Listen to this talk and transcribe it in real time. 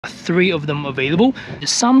3 of them available.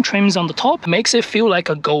 Some trims on the top makes it feel like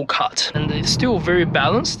a go-kart, and it's still very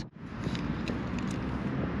balanced.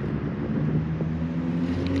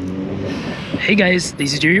 Hey guys,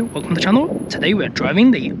 this is Jerry, welcome to the channel. Today we are driving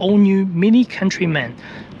the all-new MINI Countryman.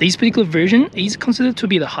 This particular version is considered to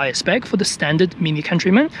be the highest spec for the standard MINI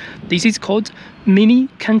Countryman. This is called MINI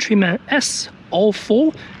Countryman S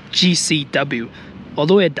ALL4 GCW.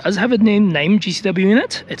 Although it does have a name GCW in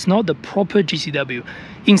it, it's not the proper GCW.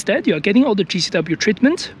 Instead, you are getting all the GCW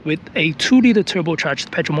treatment with a 2-liter turbocharged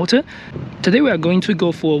petrol motor. Today we are going to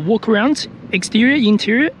go for a walk around, exterior,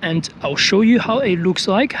 interior, and I'll show you how it looks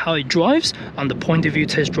like, how it drives on the point of view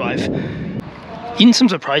test drive. In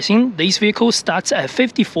terms of pricing, this vehicle starts at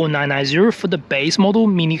 $54,990 for the base model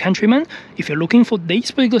MINI Countryman. If you're looking for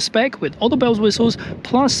this particular spec with all the bells and whistles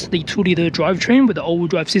plus the 2-liter drivetrain with the all-wheel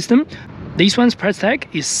drive system, this one's price tag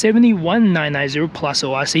is $71,990 plus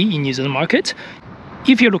ORC in New Zealand market.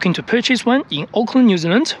 If you're looking to purchase one in Auckland, New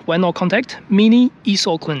Zealand, why not contact MINI East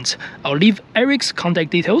Auckland? I'll leave Eric's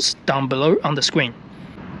contact details down below on the screen.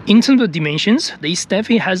 In terms of dimensions, this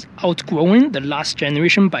definitely has outgrown the last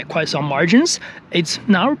generation by quite some margins. It's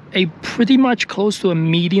now a pretty much close to a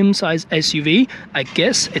medium-sized SUV. I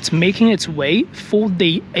guess it's making its way for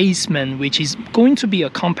the Aceman, which is going to be a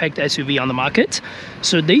compact SUV on the market.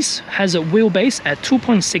 So this has a wheelbase at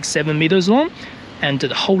 2.67 meters long, and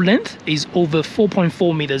the whole length is over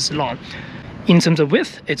 4.4 meters long. In terms of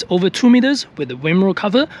width, it's over 2 meters with the windmill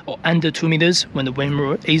cover, or under 2 meters when the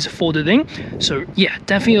windmill is folded in. So yeah,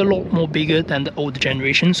 definitely a lot more bigger than the old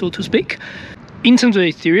generation, so to speak. In terms of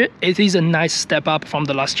exterior, it is a nice step up from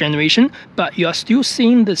the last generation, but you are still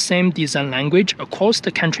seeing the same design language across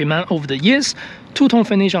the Countryman over the years. Two-tone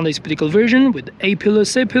finish on this particular version with A-pillar,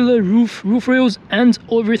 C-pillar, roof rails, and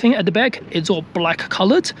everything at the back. It's all black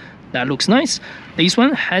colored. That looks nice. This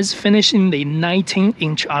one has finished in the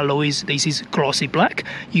 19-inch alloys. This is glossy black.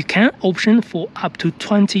 You can option for up to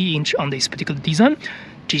 20-inch on this particular design.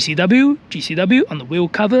 GCW on the wheel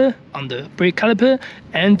cover, on the brake caliper,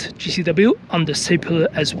 and GCW on the C-pillar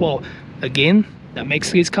as well. Again, that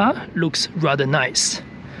makes this car looks rather nice.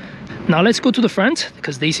 Now let's go to the front,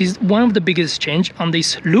 because this is one of the biggest change on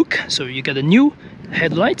this look. So you get a new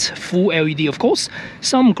headlights, full LED of course,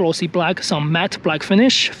 some glossy black, some matte black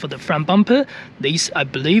finish for the front bumper. This, I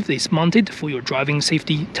believe, is mounted for your driving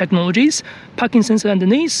safety technologies. Parking sensor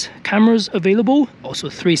underneath, cameras available, also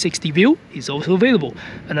 360 view is also available.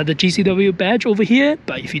 Another GCW badge over here,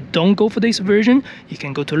 but if you don't go for this version, you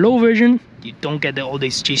can go to low version. You don't get all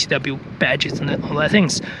these GCW badges and all that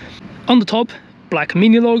things. On the top, black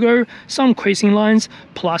MINI logo, some crazing lines,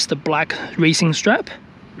 plus the black racing strap.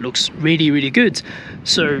 Looks really good.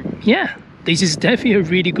 So yeah, this is definitely a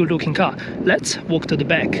really good looking car. Let's walk to the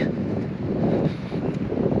back.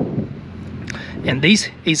 And this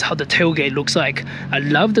is how the tailgate looks like. I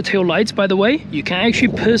love the tail lights, by the way. You can actually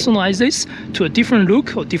personalize this to a different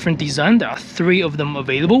look or different design. There are 3 of them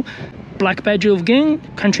available. Black badge again,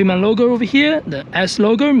 Countryman logo over here. The S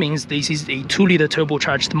logo means this is a 2-liter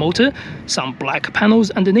turbocharged motor. Some black panels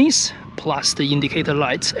underneath, plus the indicator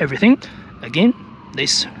lights, everything. Again,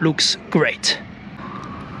 this looks great.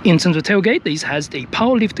 In terms of tailgate, this has a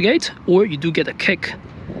power lift gate, or you do get a kick.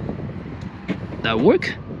 That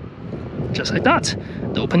work just like that.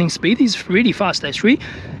 The opening speed is really fast actually.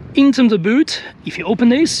 In terms of boot, if you open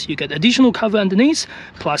this, you get additional cover underneath,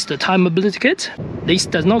 plus the tire mobility kit. This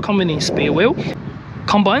does not come with a spare wheel.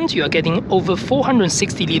 Combined, you are getting over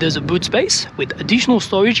 460 liters of boot space with additional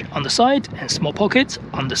storage on the side and small pockets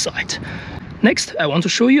on the side. Next, I want to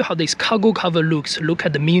show you how this cargo cover looks. Look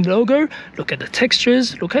at the MINI logo, look at the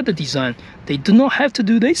textures, look at the design. They do not have to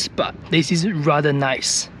do this, but this is rather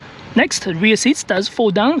nice. Next, the rear seats does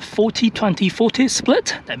fold down 40-20-40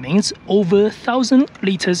 split. That means over 1,000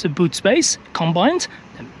 liters of boot space combined.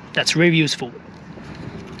 That's very useful.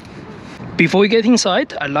 Before we get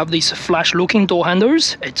inside, I love these flash looking door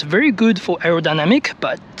handles. It's very good for aerodynamic,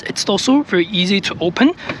 but it's also very easy to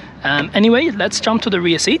open. Anyway, let's jump to the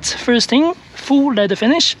rear seats. First thing, full leather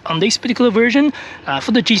finish on this particular version.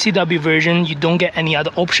 For the GCW version, you don't get any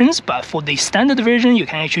other options, but for the standard version, you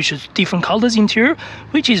can actually choose different colors interior,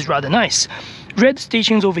 which is rather nice. Red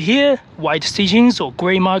stitchings over here, white stitchings or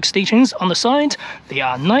grey mark stitchings on the side. They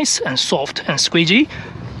are nice and soft and squeegee.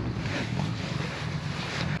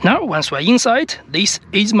 Now, once we're inside, this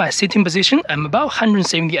is my sitting position. I'm about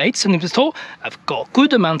 178 centimeters tall. I've got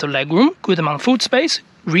good amount of legroom, good amount of foot space,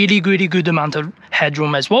 really good amount of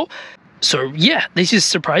headroom as well. So yeah, this is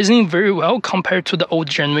surprising very well compared to the old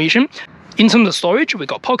generation. In terms of storage, we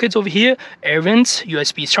got pockets over here, air vents,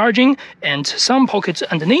 USB charging, and some pockets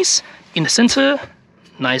underneath. In the center,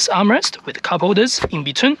 nice armrest with cup holders in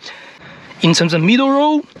between. In terms of middle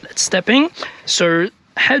row, let's step in. So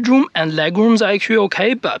headroom and legrooms are actually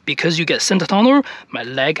okay, but because you get center tunnel, my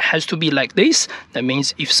leg has to be like this. That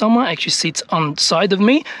means if someone actually sits on the side of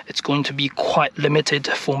me, it's going to be quite limited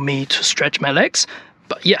for me to stretch my legs.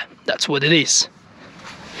 But yeah, that's what it is.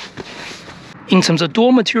 In terms of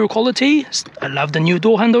door material quality, I love the new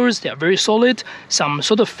door handles. They are very solid. Some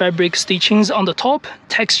sort of fabric stitchings on the top.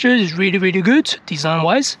 Texture is really good. Design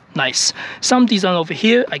wise, nice. Some design over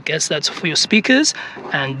here, I guess that's for your speakers.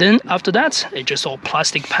 And then after that, it's just all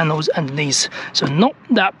plastic panels underneath. So not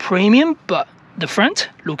that premium, but the front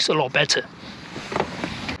looks a lot better.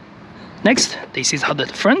 Next, this is how the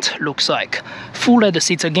front looks like. Full leather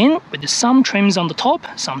seats again, with some trims on the top,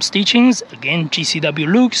 some stitchings, again GCW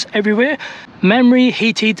looks everywhere. Memory,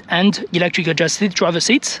 heated and electric adjusted driver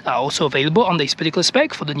seats are also available on this particular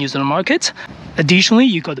spec for the New Zealand market. Additionally,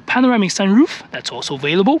 you got the panoramic sunroof, that's also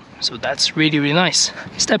available, so that's really nice.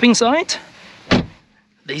 Step inside.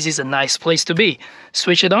 This is a nice place to be.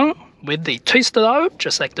 Switch it on with the twisted out,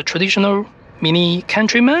 just like the traditional Mini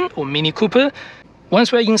Countryman or Mini Cooper.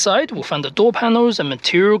 Once we're inside, we'll find the door panels and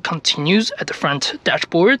material continues at the front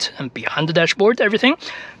dashboard and behind the dashboard, everything.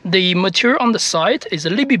 The material on the side is a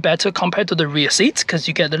little bit better compared to the rear seats because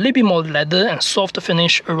you get a little bit more leather and softer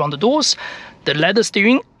finish around the doors. The leather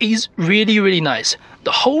steering is really nice.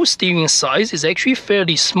 The whole steering size is actually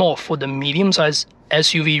fairly small for the medium-sized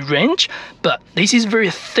SUV range, but this is very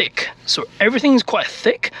thick, so everything is quite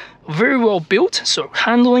thick, very well built, so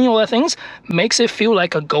handling all that things makes it feel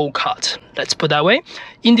like a go-kart, let's put that way.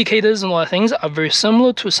 Indicators and all that things are very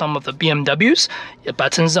similar to some of the BMWs. The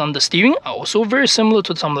buttons on the steering are also very similar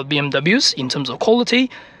to some of the BMWs in terms of quality.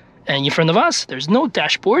 And in front of us, there's no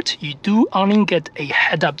dashboard. You do only get a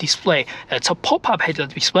head-up display. It's a pop-up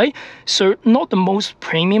head-up display, so not the most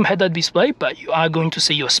premium head-up display, but you are going to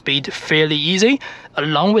see your speed fairly easy.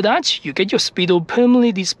 Along with that, you get your speedo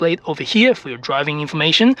permanently displayed over here for your driving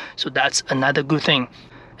information, so that's another good thing.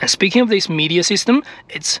 And speaking of this media system,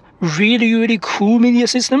 it's really cool media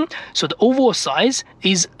system. So the overall size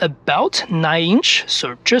is about 9 inch,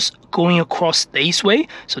 so just going across this way.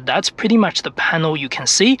 So that's pretty much the panel you can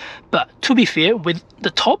see. But to be fair, with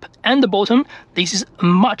the top and the bottom, this is a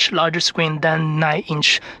much larger screen than 9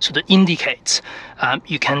 inch. So that indicates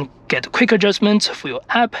you can get a quick adjustment for your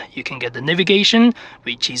app. You can get the navigation,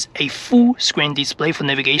 which is a full screen display for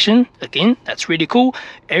navigation. Again, that's really cool.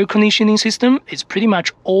 Air conditioning system is pretty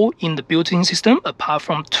much all in the built-in system, apart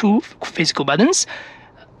from 2 physical buttons.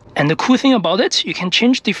 And the cool thing about it, you can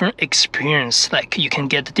change different experience. Like you can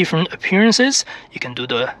get different appearances. You can do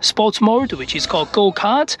the sports mode, which is called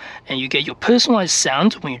go-kart, and you get your personalized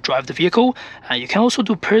sound when you drive the vehicle. You can also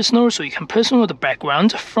do personal, so you can personalize the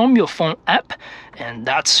background from your phone app, and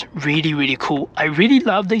that's really cool. I really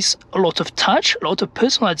love this. A lot of touch, a lot of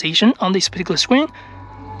personalization on this particular screen.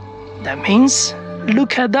 That means,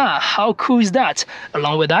 look at that, how cool is that?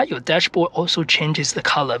 Along with that, your dashboard also changes the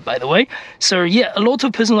color, by the way. So yeah, a lot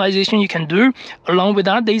of personalization you can do. Along with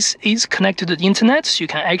that, this is connected to the internet, so you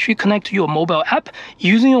can actually connect to your mobile app,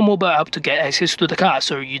 using your mobile app to get access to the car.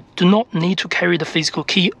 So you do not need to carry the physical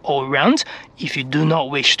key all around if you do not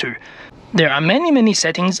wish to. There are many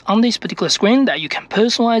settings on this particular screen that you can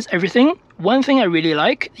personalize everything. One thing I really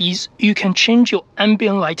like is you can change your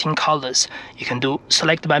ambient lighting colors. You can do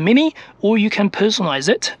select by MINI, or you can personalize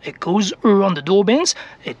it. It goes around the door bins.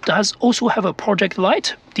 It does also have a project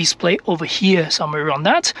light display over here, somewhere around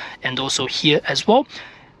that, and also here as well.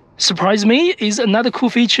 Surprise me is another cool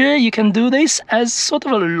feature. You can do this as sort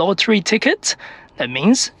of a lottery ticket. That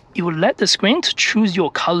means it will let the screen to choose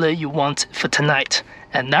your color you want for tonight,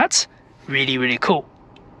 and that's really cool.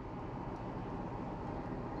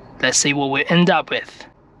 Let's see what we end up with.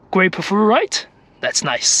 Great peripheral right, that's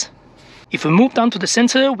nice. If we move down to the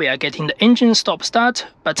center, we are getting the engine stop start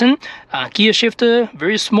button, gear shifter,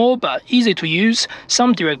 very small but easy to use,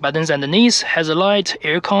 some direct buttons underneath, hazard light,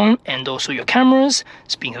 aircon, and also your cameras,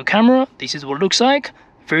 speaker camera. This is what it looks like.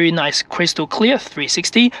 Very nice, crystal clear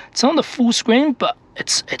 360. It's on the full screen, but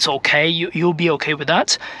it's okay. You'll be okay with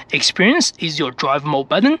that. Experience is your drive mode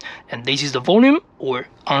button, and this is the volume or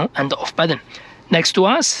on and off button. Next to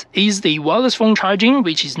us is the wireless phone charging,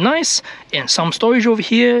 which is nice, and some storage over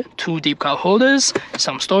here, 2 deep cup holders,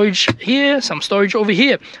 some storage here, some storage over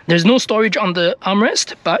here. There's no storage on the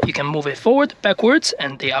armrest, but you can move it forward, backwards,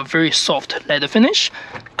 and they are very soft leather finish.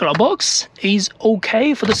 Glove box is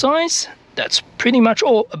okay for the size. That's pretty much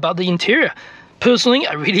all about the interior. Personally,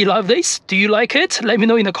 I really love this. Do you like it? Let me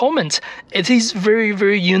know in the comments. It is very,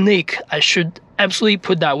 very unique. I should absolutely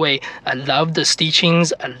put that way. I love the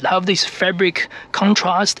stitchings. I love this fabric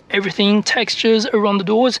contrast, everything, textures around the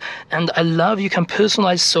doors, and I love you can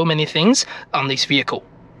personalize so many things on this vehicle.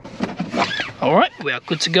 Alright, we are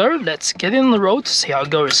good to go. Let's get in the road to see how it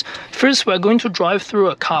goes. First, we're going to drive through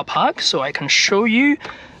a car park so I can show you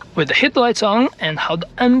with the headlights on and how the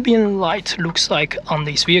ambient light looks like on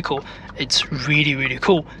this vehicle. It's really, really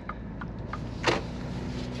cool.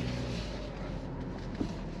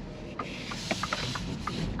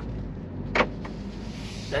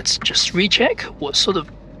 Let's just recheck what sort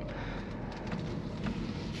of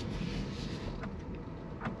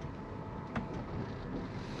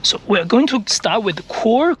So we're going to start with the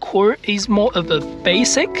core. Core is more of a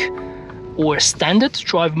basic or standard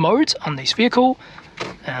drive mode on this vehicle,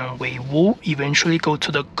 and we will eventually go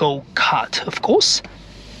to the go-kart, of course.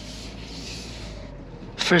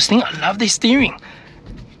 First thing, I love the steering.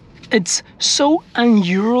 It's so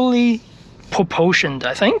unusually proportioned,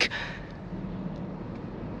 I think.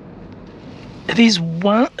 It is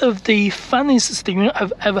one of the funniest steering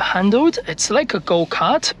I've ever handled. It's like a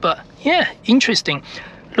go-kart, but yeah, interesting.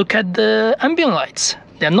 Look at the ambient lights.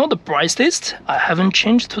 They're not the brightest. I haven't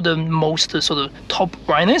changed to the most sort of top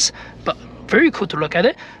brightness, but very cool to look at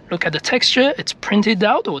it. Look at the texture. It's printed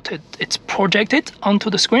out or it's projected onto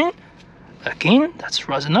the screen. Again, that's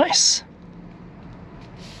rather nice.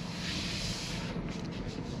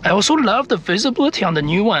 I also love the visibility on the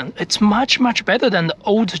new one. It's much, much better than the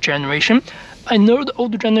old generation. I know the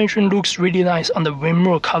old generation looks really nice on the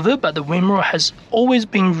windmill cover, but the windmill has always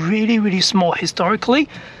been really, really small historically,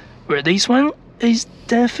 where this one is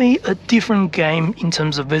definitely a different game in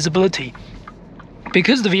terms of visibility.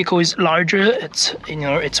 Because the vehicle is larger, it's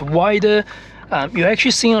wider, you're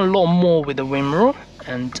actually seeing a lot more with the windmill,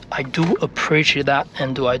 and I do appreciate that,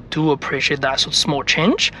 and I do appreciate that sort of small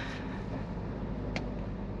change.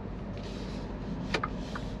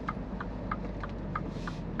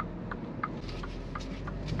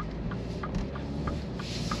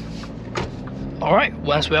 Alright,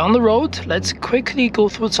 once we're on the road, let's quickly go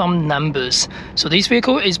through some numbers. So this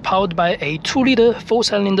vehicle is powered by a 2-liter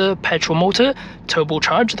 4-cylinder petrol motor,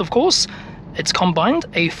 turbocharged of course. It's combined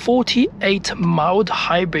a 48 mild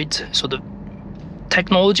hybrid sort of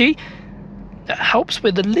technology that helps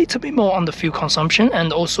with a little bit more on the fuel consumption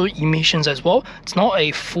and also emissions as well. It's not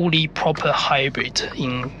a fully proper hybrid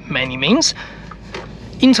in many means.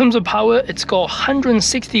 In terms of power, it's got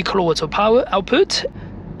 160 kilowatts of power output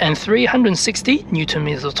and 360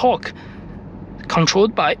 Nm of torque,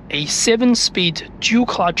 controlled by a 7-speed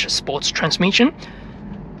dual-clutch sports transmission.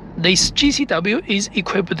 This GCW is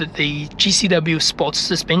equipped with the GCW sports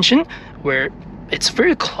suspension, where it's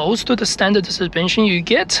very close to the standard suspension you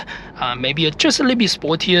get, maybe just a little bit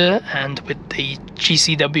sportier, and with the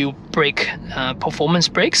GCW brake performance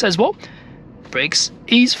brakes as well. Brakes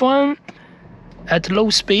is fun. At low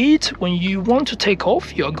speed, when you want to take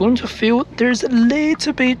off, you're going to feel there's a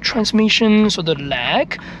little bit transmission sort of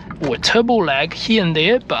lag or turbo lag here and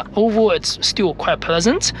there, but overall it's still quite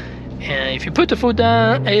pleasant. And if you put the foot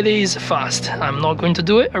down, it is fast. I'm not going to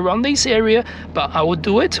do it around this area, but I will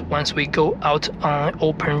do it once we go out on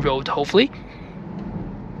open road, hopefully.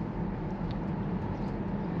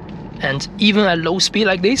 And even at low speed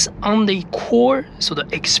like this, on the core sort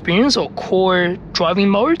of experience or core driving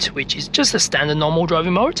mode, which is just a standard normal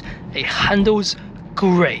driving mode, it handles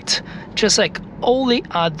great. Just like all the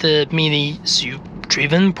other Minis you've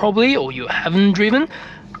driven probably, or you haven't driven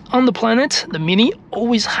on the planet, the Mini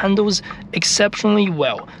always handles exceptionally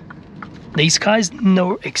well. These guys,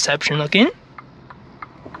 no exception again.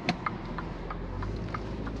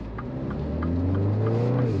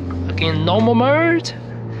 Again, normal mode.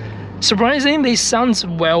 Surprisingly, this sounds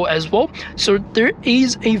well as well. So there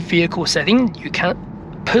is a vehicle setting. You can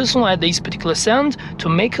personalize this particular sound to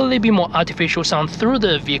make a little bit more artificial sound through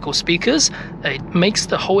the vehicle speakers. It makes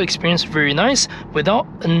the whole experience very nice without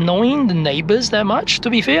annoying the neighbors that much, to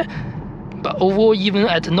be fair. But overall, even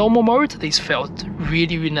at the normal mode, this felt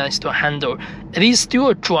really, really nice to handle. It is still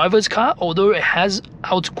a driver's car, although it has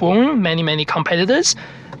outgrown many competitors,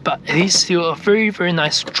 but it is still a very, very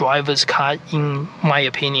nice driver's car in my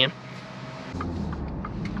opinion.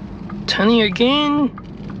 Turning again,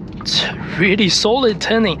 it's really solid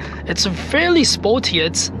turning. It's fairly sporty.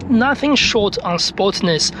 It's nothing short on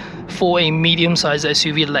sportiness for a medium-sized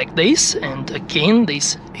SUV like this. And again,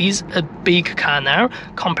 this is a big car now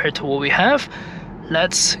compared to what we have.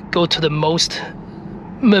 Let's go to the most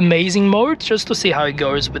amazing mode just to see how it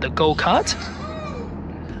goes with the go-kart.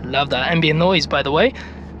 Love that ambient noise, by the way.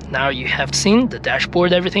 Now you have seen the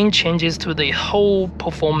dashboard, everything changes to the whole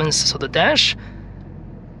performance of the dash.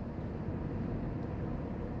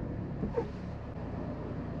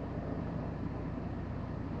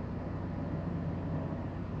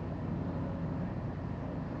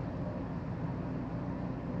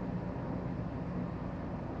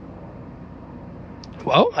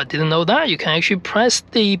 Well, I didn't know that. You can actually press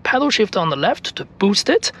the paddle shift on the left to boost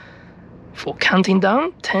it for counting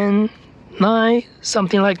down 10, 9,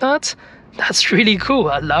 something like that. That's really cool.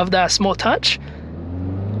 I love that small touch.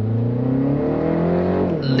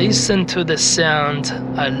 Listen to the sound.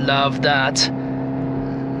 I love that.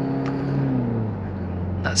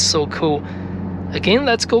 That's so cool. Again,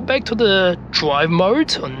 let's go back to the drive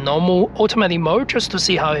mode or normal automatic mode just to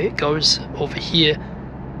see how it goes over here.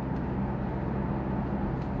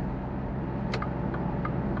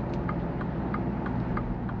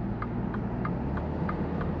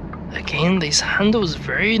 Again, this handle is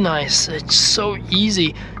very nice. It's so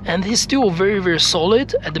easy, and it's still very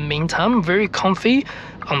solid at the meantime, very comfy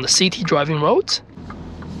on the city driving roads.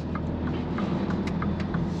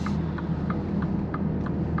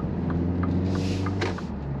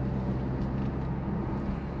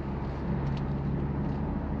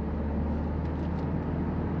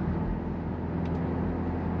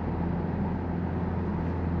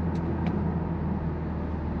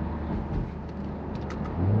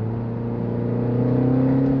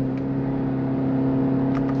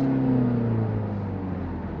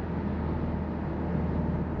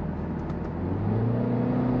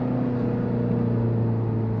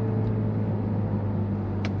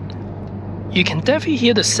 You can definitely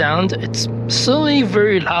hear the sound. It's certainly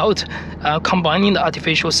very loud, combining the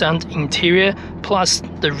artificial sound interior plus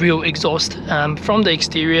the real exhaust from the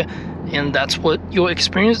exterior, and that's what your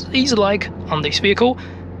experience is like on this vehicle.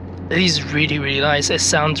 It is really nice. It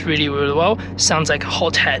sounds really well. Sounds like a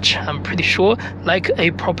hot hatch, I'm pretty sure, like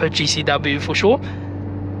a proper GCW for sure.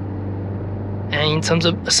 And in terms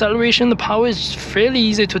of acceleration, the power is fairly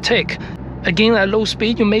easy to take. Again, at low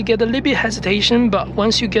speed, you may get a little bit hesitation, but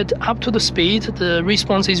once you get up to the speed, the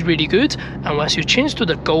response is really good. And once you change to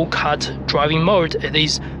the go-kart driving mode, it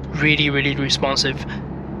is really responsive.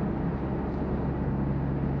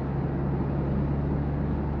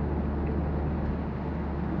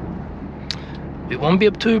 We won't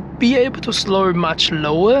be able to slow much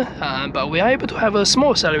lower, but we are able to have a small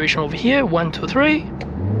acceleration over here. 1, 2, 3.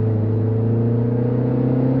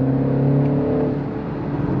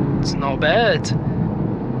 It's not bad.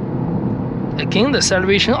 Again, the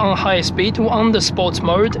acceleration on high speed on the sports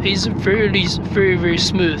mode is very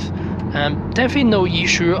smooth. Definitely no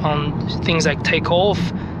issue on things like takeoff,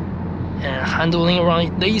 and handling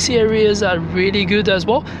around these areas are really good as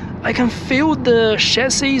well. I can feel the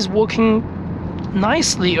chassis is working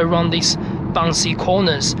nicely around these bouncy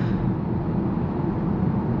corners.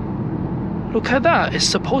 Look at that, it's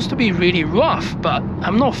supposed to be really rough, but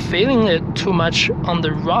I'm not feeling it too much on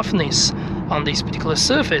the roughness on this particular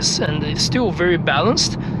surface, and it's still very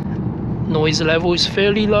balanced. Noise level is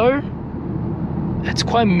fairly low. It's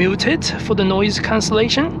quite muted for the noise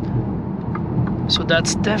cancellation, so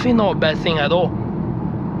that's definitely not a bad thing at all.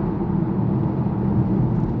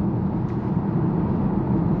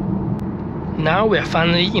 Now we're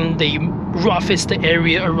finally in the roughest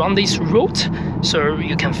area around this road, so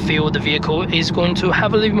you can feel the vehicle is going to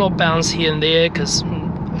have a little more bounce here and there, because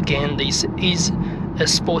again, this is a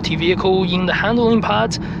sporty vehicle in the handling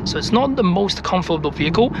part, so it's not the most comfortable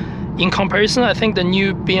vehicle. In comparison, I think the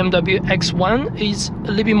new BMW X1 is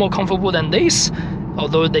a little bit more comfortable than this,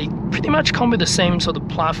 although they pretty much come with the same sort of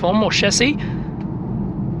platform or chassis.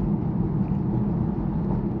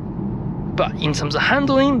 But in terms of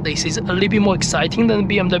handling, this is a little bit more exciting than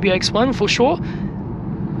the BMW X1 for sure.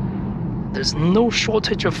 There's no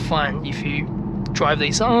shortage of fun if you drive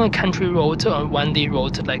this on a country road or a windy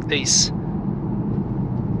road like this.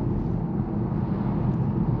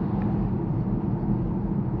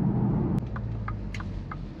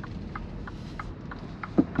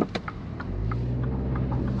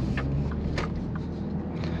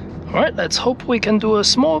 Alright, let's hope we can do a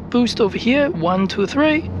small boost over here. 1, 2,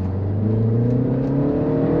 3.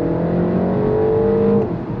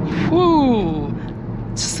 Whew,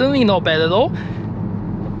 certainly not bad at all.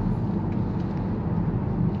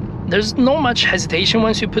 There's not much hesitation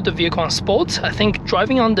once you put the vehicle on sport. I think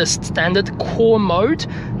driving on the standard core mode,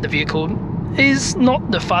 the vehicle is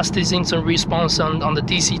not the fastest instant response on the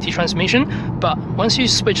DCT transmission, but once you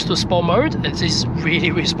switch to sport mode, it is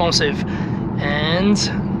really responsive. And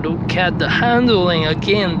look at the handling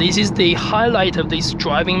again. This is the highlight of this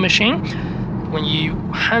driving machine. when you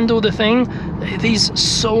handle the thing, it is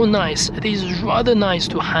so nice. It is rather nice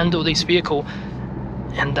to handle this vehicle,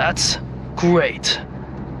 and that's great.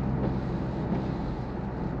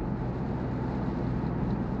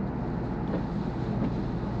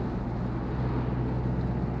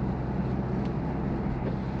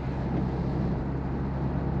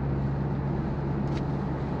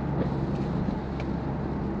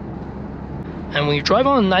 And when you drive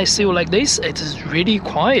on a nice hill like this, it is really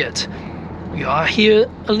quiet. You are hear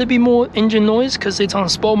a little bit more engine noise because it's on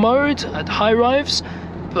sport mode at high revs,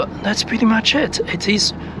 but that's pretty much it. It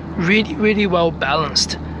is really well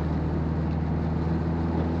balanced.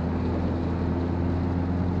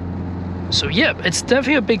 So yeah, it's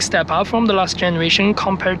definitely a big step up from the last generation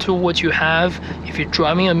compared to what you have if you're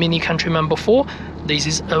driving a MINI Countryman before. This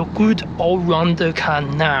is a good all-rounder car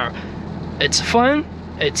now. It's fun,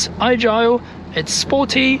 it's agile, it's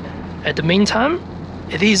sporty. At the meantime,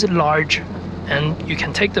 it is large and you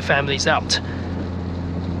can take the families out.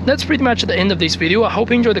 That's pretty much the end of this video. I hope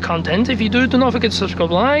you enjoyed the content. If you do not forget to subscribe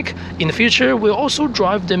and like. In the future, we'll also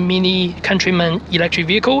drive the MINI Countryman electric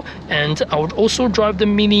vehicle, and I would also drive the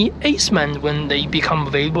MINI Aceman when they become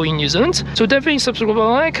available in New Zealand. So definitely subscribe and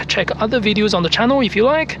like. Check other videos on the channel if you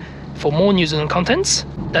like for more New Zealand contents.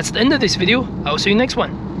 That's the end of this video. I'll see you next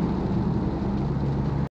one.